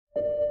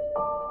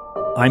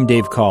I'm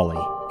Dave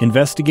Cawley,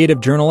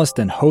 investigative journalist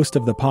and host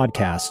of the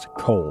podcast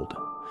Cold.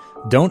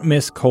 Don't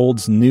miss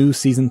Cold's new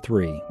Season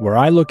 3, where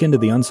I look into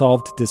the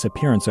unsolved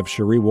disappearance of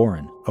Cherie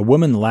Warren, a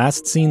woman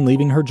last seen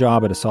leaving her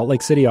job at a Salt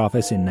Lake City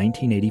office in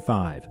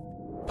 1985.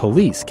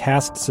 Police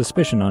cast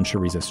suspicion on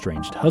Cherie's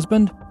estranged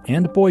husband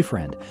and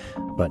boyfriend,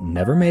 but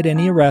never made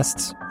any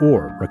arrests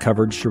or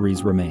recovered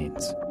Cherie's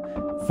remains.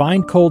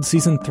 Find Cold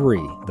Season 3,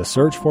 The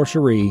Search for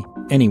Cherie,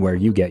 anywhere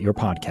you get your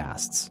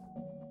podcasts.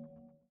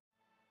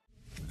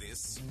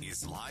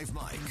 Live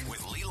Mike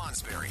with Lee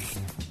Lonsberry.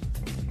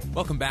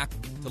 Welcome back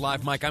to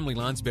Live Mike. I'm Lee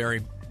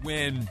Lonsberry.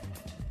 When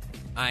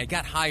I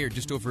got hired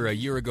just over a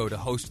year ago to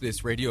host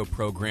this radio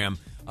program,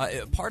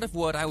 part of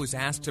what I was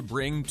asked to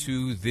bring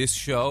to this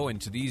show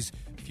and to these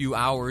few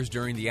hours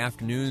during the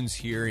afternoons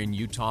here in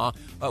Utah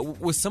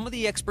was some of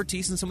the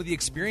expertise and some of the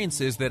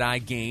experiences that I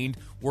gained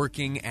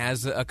working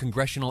as a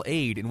congressional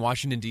aide in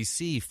Washington,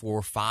 D.C.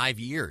 for 5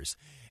 years.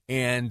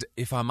 And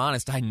if I'm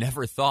honest, I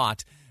never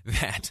thought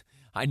that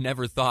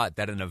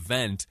an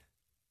event,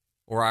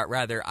 or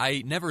rather,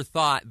 I never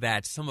thought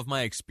that some of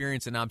my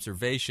experience and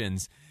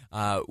observations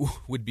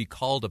would be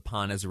called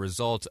upon as a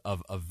result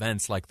of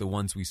events like the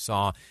ones we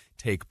saw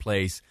take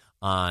place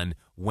on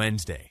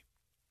Wednesday.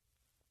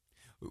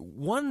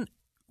 One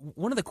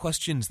of the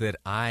questions that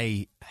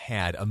I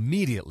had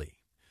immediately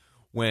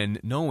when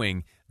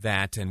knowing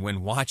that and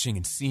when watching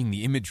and seeing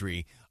the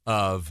imagery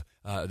of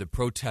the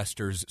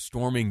protesters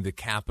storming the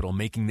Capitol,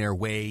 making their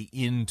way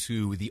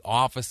into the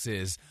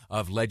offices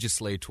of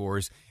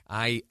legislators,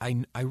 I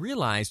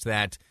realized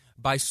that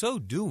by so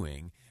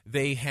doing,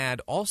 they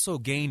had also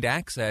gained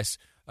access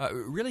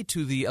really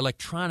to the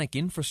electronic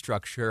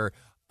infrastructure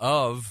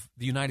of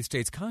the United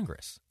States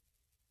Congress.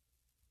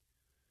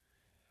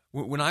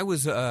 When I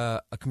was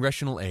a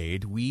congressional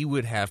aide, we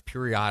would have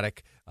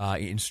periodic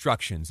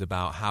instructions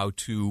about how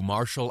to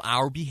marshal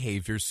our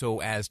behavior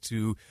so as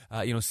to,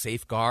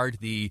 safeguard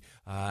the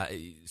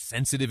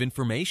sensitive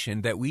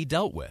information that we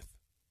dealt with.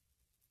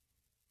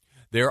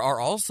 There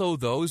are also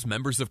those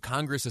members of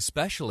Congress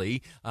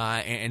especially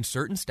and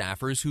certain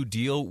staffers who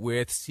deal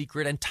with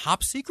secret and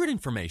top secret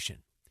information.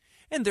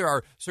 And there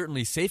are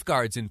certainly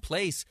safeguards in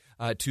place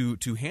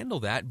to handle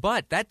that,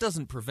 but that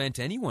doesn't prevent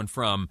anyone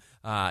from,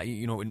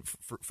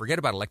 forget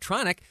about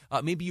electronic.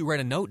 Maybe you write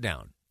a note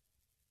down.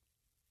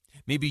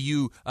 Maybe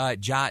you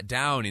jot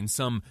down in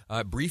some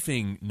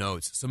briefing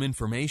notes some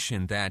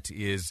information that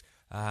is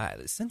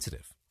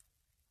sensitive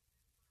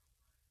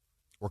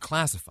or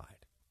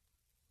classified.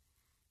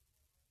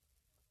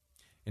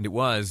 And it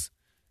was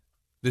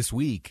this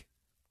week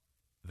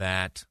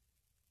that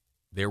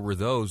there were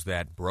those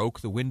that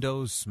broke the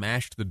windows,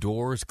 smashed the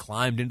doors,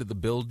 climbed into the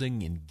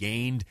building, and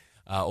gained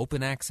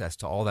open access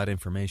to all that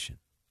information.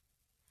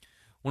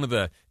 One of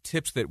the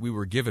tips that we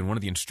were given, one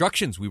of the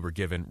instructions we were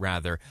given,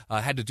 rather,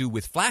 had to do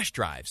with flash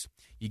drives.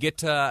 You get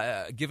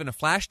given a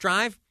flash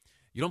drive,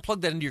 you don't plug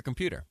that into your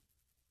computer.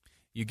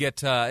 You get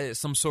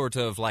some sort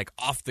of like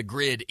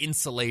off-the-grid,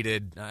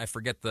 insulated, I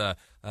forget the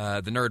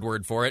nerd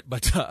word for it,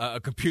 but a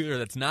computer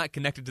that's not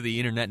connected to the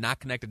internet, not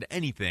connected to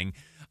anything,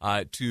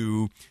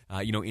 to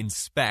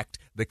inspect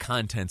the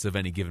contents of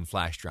any given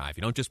flash drive.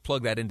 You don't just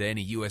plug that into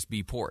any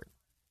USB port.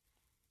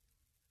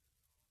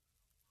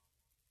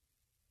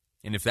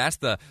 And if that's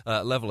the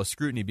level of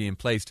scrutiny being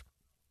placed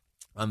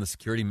on the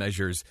security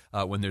measures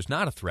when there's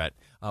not a threat,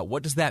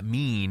 what does that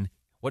mean?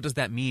 What does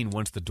that mean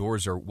once the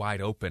doors are wide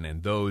open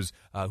and those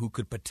who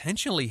could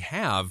potentially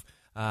have,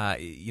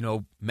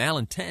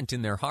 malintent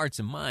in their hearts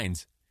and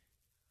minds,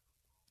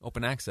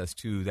 open access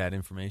to that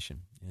information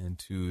and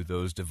to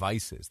those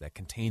devices that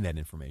contain that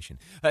information?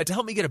 To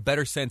help me get a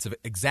better sense of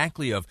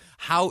exactly of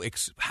how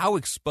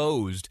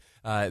exposed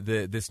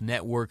this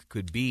network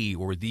could be,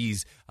 or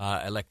these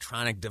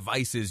electronic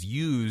devices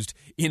used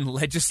in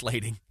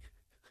legislating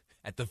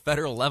at the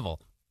federal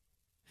level,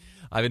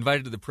 I've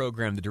invited to the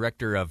program the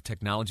Director of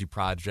Technology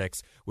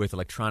Projects with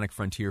Electronic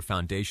Frontier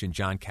Foundation,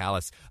 Jon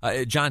Callas.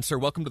 Jon, sir,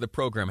 welcome to the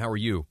program. How are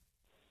you?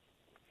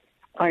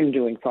 I'm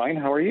doing fine.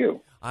 How are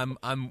you? I'm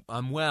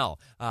well.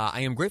 I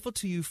am grateful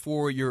to you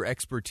for your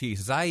expertise.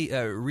 As I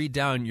read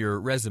down your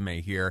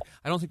resume here,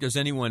 I don't think there's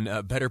anyone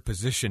better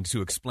positioned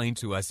to explain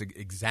to us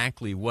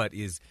exactly what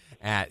is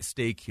at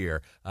stake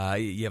here.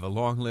 You have a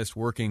long list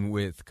working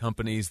with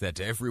companies that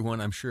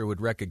everyone, I'm sure,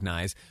 would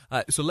recognize.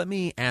 So let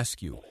me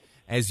ask you,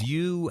 as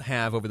you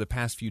have over the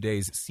past few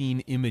days seen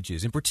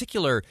images, in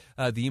particular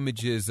the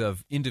images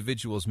of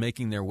individuals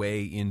making their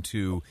way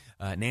into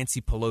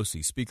Nancy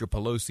Pelosi, Speaker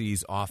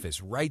Pelosi's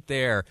office, right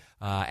there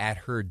at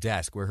her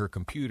desk where her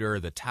computer,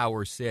 the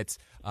tower, sits,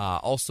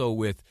 also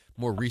with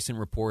more recent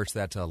reports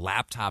that a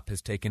laptop has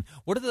taken.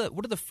 What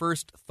are the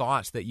first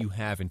thoughts that you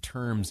have in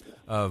terms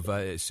of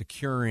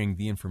securing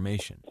the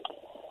information?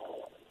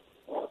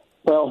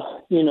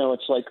 Well,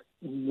 it's like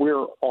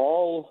we're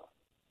all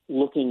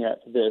looking at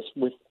this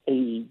with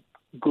a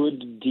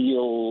good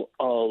deal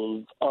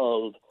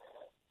of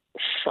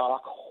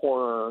shock,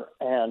 horror,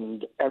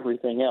 and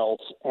everything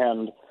else.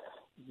 And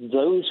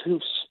those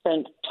who've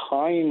spent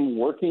time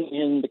working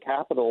in the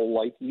Capitol,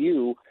 like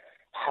you,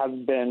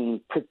 have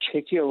been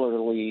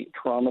particularly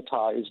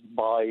traumatized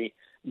by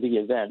the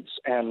events,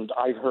 and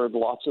I've heard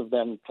lots of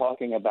them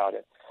talking about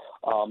it.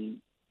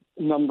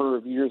 A number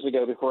of years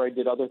ago, before I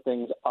did other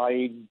things,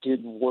 I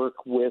did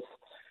work with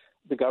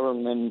the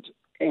government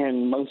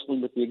and mostly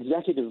with the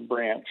executive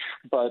branch,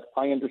 but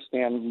I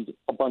understand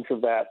a bunch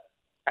of that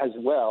as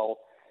well.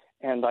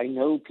 And I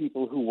know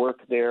people who work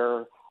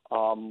there,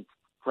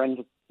 friends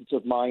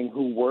of mine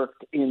who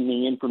worked in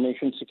the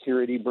information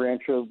security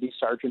branch of the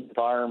Sergeant at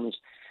Arms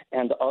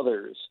and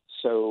others.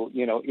 So,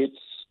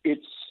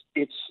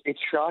 it's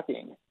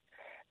shocking.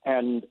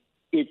 And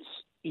it's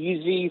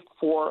easy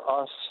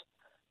for us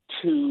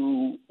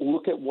to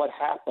look at what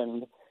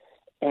happened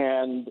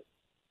and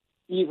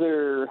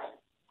either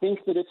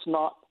think that it's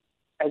not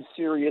as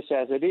serious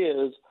as it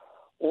is,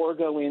 or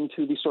go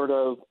into the sort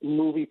of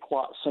movie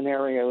plot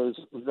scenarios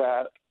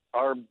that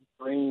our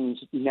brains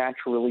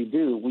naturally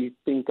do. We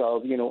think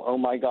of, oh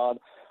my God,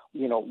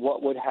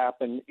 what would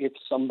happen if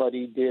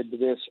somebody did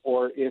this,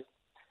 or if,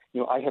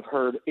 I have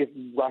heard if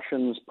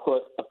Russians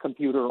put a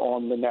computer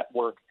on the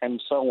network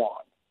and so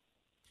on.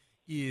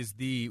 Do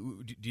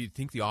you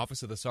think the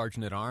Office of the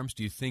Sergeant at Arms,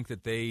 do you think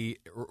that they,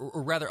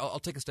 or rather, I'll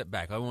take a step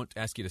back. I won't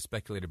ask you to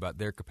speculate about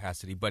their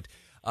capacity, but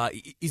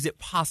is it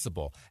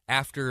possible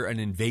after an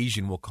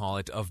invasion, we'll call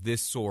it, of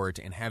this sort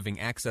and having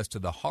access to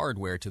the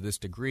hardware to this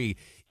degree,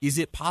 is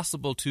it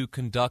possible to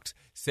conduct,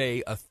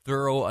 say, a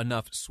thorough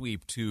enough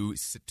sweep to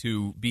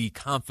be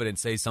confident,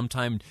 say,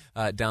 sometime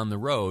down the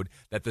road,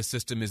 that the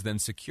system is then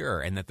secure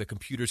and that the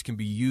computers can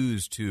be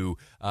used to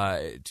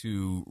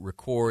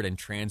record and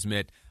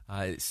transmit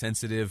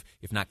sensitive,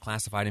 if not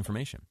classified,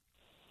 information?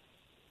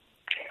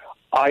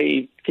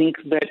 I think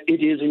that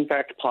it is, in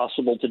fact,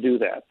 possible to do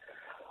that.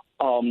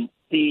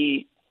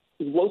 The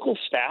local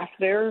staff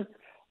there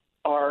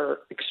are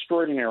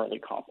extraordinarily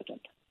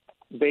competent.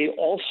 They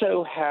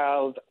also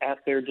have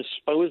at their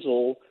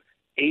disposal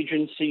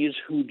agencies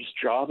whose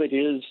job it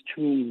is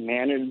to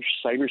manage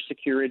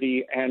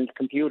cybersecurity and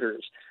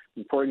computers.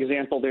 For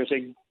example, there's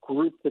a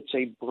group that's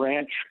a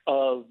branch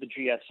of the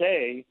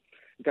GSA,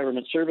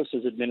 Government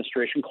Services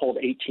Administration, called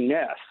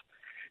 18F.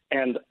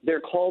 And they're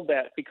called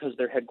that because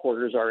their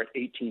headquarters are at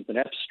 18th and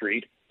F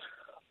Street.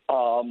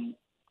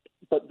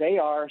 But they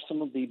are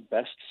some of the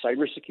best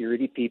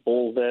cybersecurity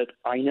people that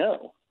I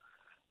know.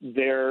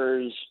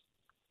 There's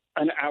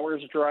an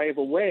hour's drive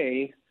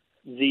away,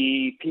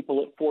 the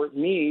people at Fort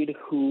Meade,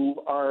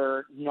 who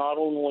are not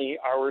only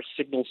our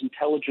signals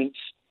intelligence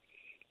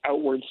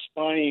outward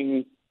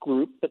spying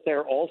group, but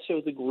they're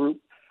also the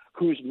group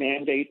whose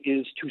mandate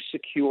is to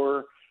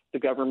secure the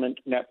government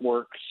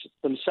networks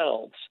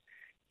themselves.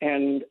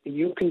 And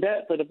you can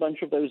bet that a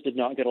bunch of those did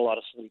not get a lot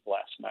of sleep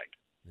last night.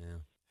 Yeah.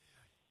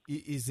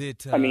 Is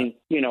it...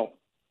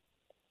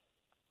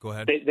 Go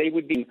ahead. They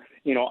would be,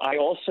 I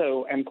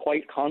also am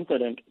quite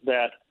confident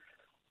that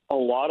a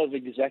lot of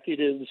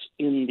executives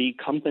in the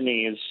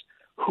companies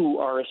who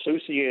are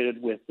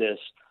associated with this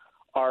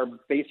are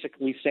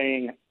basically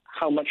saying,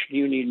 how much do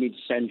you need me to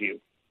send you?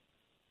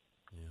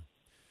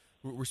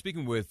 We're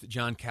speaking with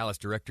Jon Callas,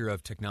 Director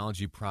of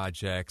Technology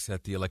Projects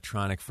at the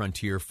Electronic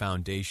Frontier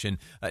Foundation,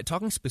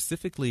 talking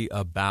specifically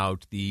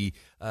about the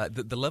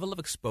level of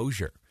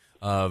exposure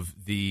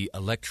of the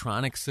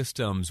electronic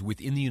systems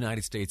within the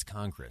United States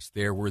Congress.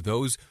 There were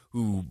those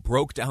who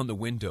broke down the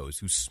windows,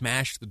 who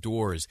smashed the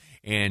doors,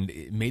 and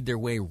made their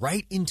way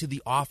right into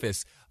the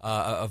office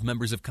of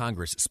members of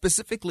Congress,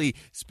 specifically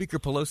Speaker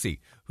Pelosi,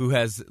 who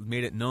has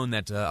made it known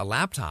that a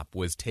laptop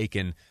was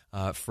taken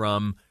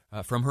from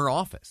her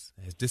office,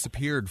 has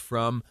disappeared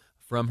from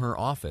her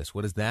office.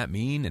 What does that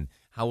mean, and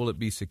how will it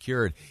be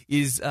secured?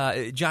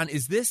 John,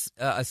 is this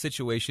a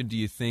situation, do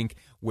you think,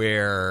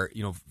 where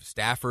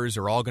staffers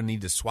are all going to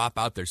need to swap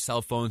out their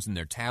cell phones and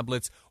their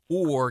tablets,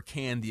 or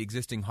can the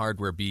existing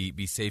hardware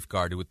be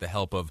safeguarded with the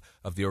help of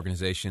the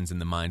organizations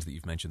and the minds that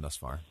you've mentioned thus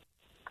far?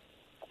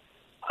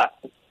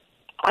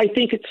 I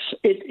think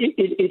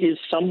it is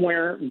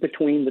somewhere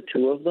between the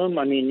two of them.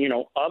 I mean,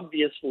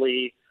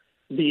 obviously,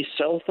 the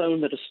cell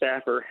phone that a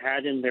staffer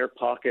had in their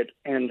pocket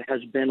and has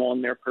been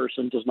on their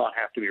person does not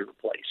have to be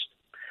replaced.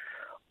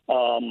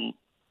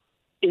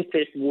 If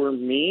it were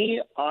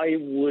me, I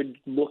would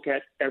look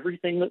at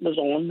everything that was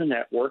on the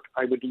network.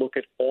 I would look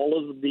at all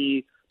of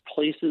the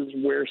places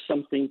where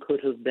something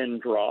could have been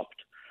dropped.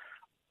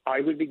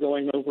 I would be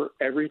going over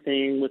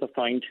everything with a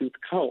fine-tooth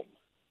comb.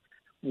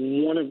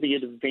 One of the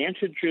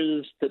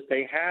advantages that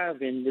they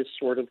have in this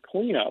sort of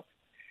cleanup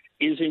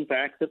is, in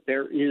fact, that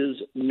there is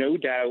no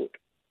doubt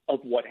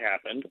of what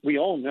happened. We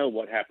all know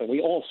what happened.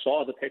 We all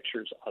saw the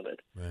pictures of it.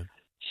 Right.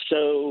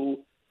 So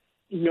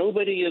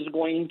nobody is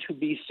going to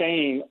be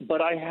saying,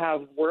 but I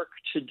have work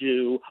to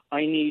do.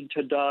 I need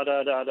to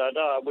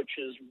which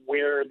is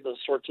where the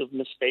sorts of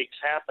mistakes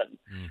happen.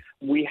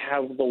 We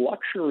have the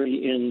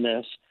luxury in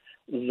this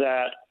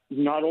that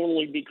not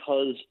only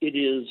because it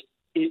is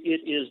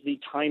the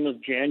time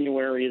of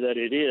January that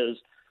it is,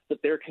 but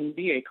there can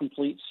be a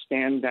complete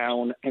stand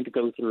down and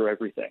go through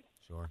everything.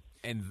 Sure.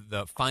 And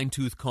the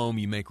fine-tooth comb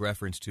you make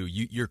reference to,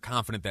 you're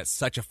confident that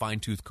such a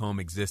fine-tooth comb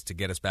exists to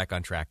get us back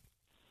on track?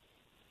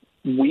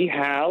 we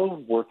have,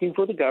 working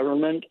for the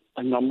government,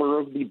 a number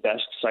of the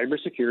best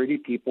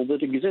cybersecurity people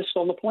that exist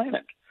on the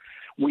planet.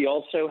 We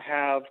also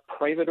have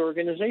private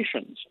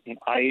organizations.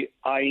 I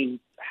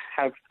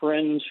have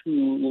friends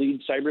who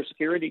lead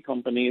cybersecurity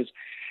companies,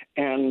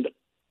 and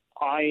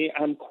I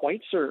am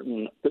quite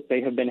certain that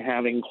they have been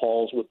having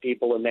calls with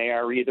people, and they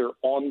are either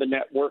on the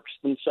networks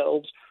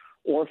themselves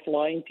or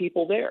flying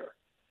people there.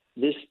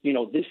 This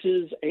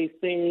is a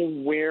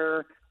thing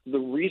where the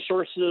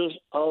resources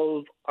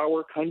of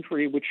our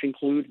country, which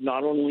include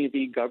not only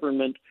the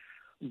government,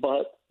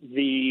 but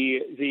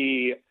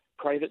the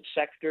private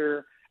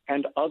sector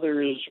and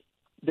others,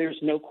 there's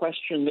no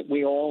question that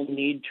we all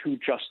need to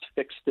just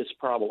fix this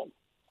problem.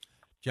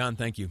 Jon,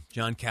 thank you.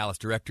 Jon Callas,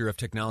 Director of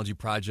Technology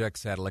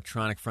Projects at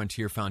Electronic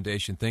Frontier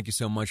Foundation. Thank you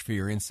so much for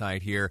your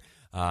insight here.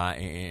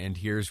 And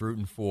here's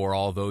rooting for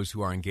all those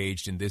who are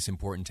engaged in this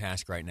important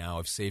task right now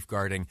of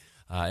safeguarding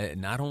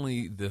not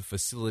only the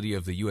facility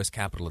of the U.S.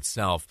 Capitol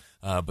itself,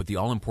 but the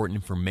all-important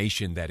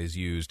information that is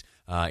used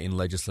in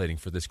legislating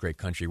for this great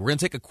country. We're going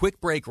to take a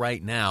quick break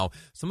right now.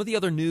 Some of the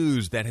other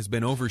news that has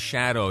been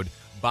overshadowed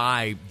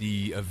by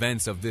the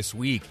events of this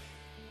week.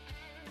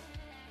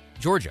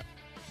 Georgia.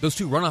 Those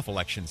two runoff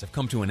elections have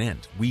come to an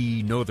end.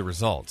 We know the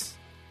results.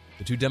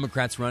 The two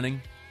Democrats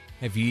running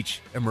have each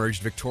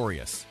emerged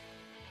victorious.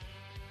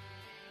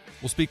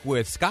 We'll speak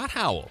with Scott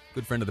Howell,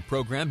 good friend of the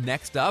program,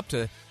 next up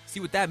to see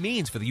what that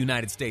means for the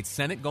United States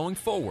Senate going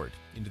forward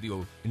into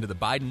the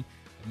Biden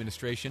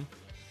administration.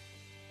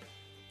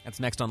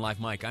 That's next on Live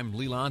Mike. I'm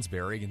Lee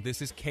Lonsberry, and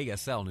this is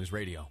KSL News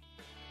Radio.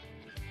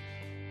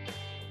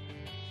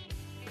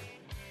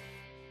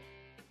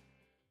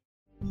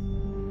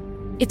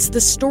 It's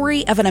the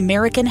story of an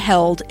American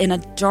held in a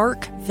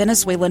dark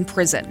Venezuelan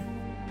prison.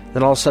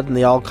 Then all of a sudden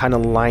they all kind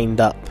of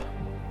lined up.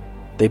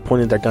 They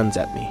pointed their guns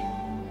at me.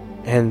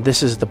 And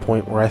this is the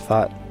point where I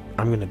thought,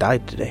 I'm going to die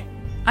today.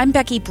 I'm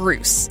Becky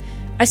Bruce.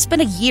 I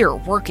spent a year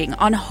working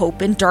on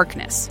Hope in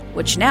Darkness,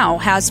 which now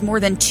has more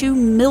than 2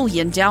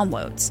 million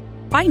downloads.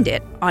 Find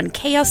it on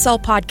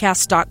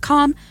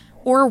kslpodcast.com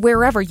or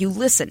wherever you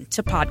listen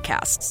to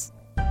podcasts.